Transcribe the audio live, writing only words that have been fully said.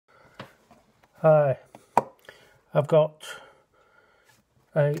I've got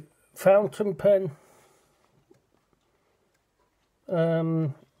a fountain pen,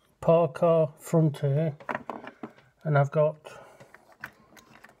 Parker Frontier, and I've got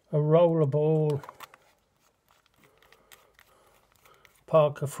a Rollerball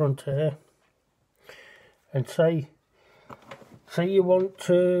Parker Frontier. And say you want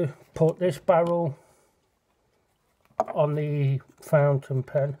to put this barrel on the fountain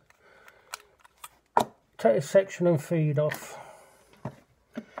pen, take a section and feed off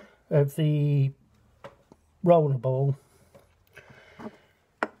of the Rollerball.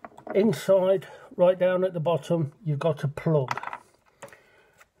 Inside, right down at the bottom, you've got a plug.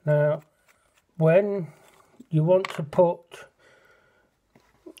 Now, when you want to put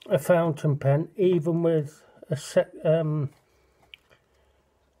a fountain pen, even with a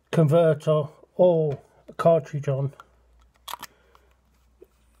converter or a cartridge on,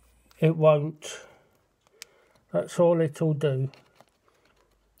 it won't. That's all it'll do.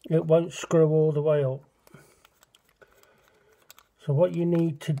 It won't screw all the way up. So what you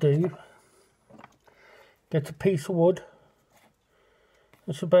need to do, get a piece of wood.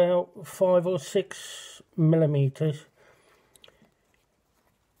 It's about 5 or 6 millimeters.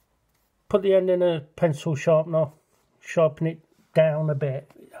 Put the end in a pencil sharpener, sharpen it down a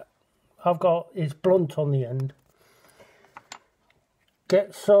bit. It's blunt on the end.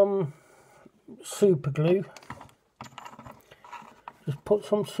 Get some super glue. Just put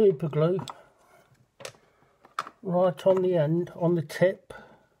some super glue right on the end, on the tip.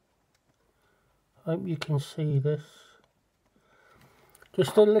 Hope you can see this.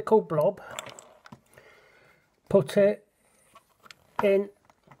 Just a little blob. Put it in,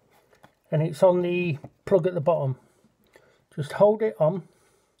 and it's on the plug at the bottom. Just hold it on,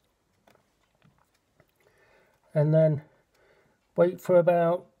 and then wait for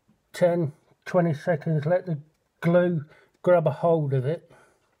about 10-20 seconds. Let the glue grab a hold of it.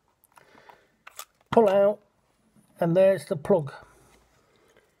 Pull out, and there's the plug.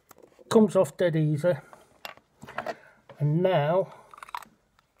 Comes off dead easy. And now,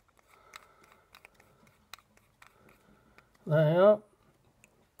 there,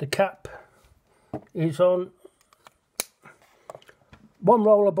 the cap is on one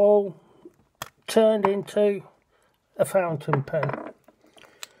Rollerball turned into a fountain pen.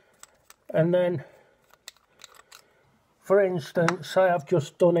 And then, for instance, say I've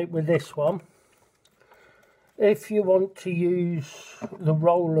just done it with this one. If you want to use the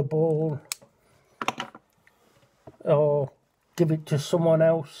Rollerball or give it to someone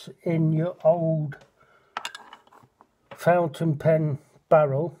else in your old fountain pen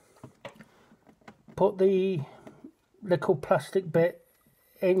barrel, put the little plastic bit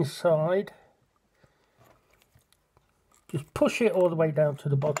inside, just push it all the way down to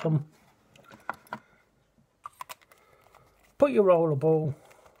the bottom, put your Rollerball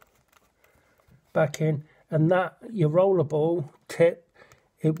back in, and that, your Rollerball tip,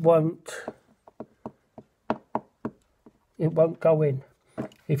 it won't go in.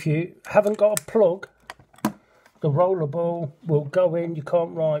 If you haven't got a plug, the Rollerball will go in, you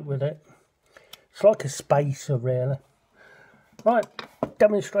can't write with it. It's like a spacer, really. Right,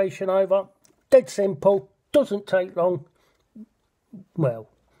 demonstration over. Dead simple, doesn't take long. Well,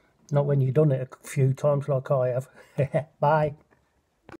 not when you've done it a few times like I have. Bye.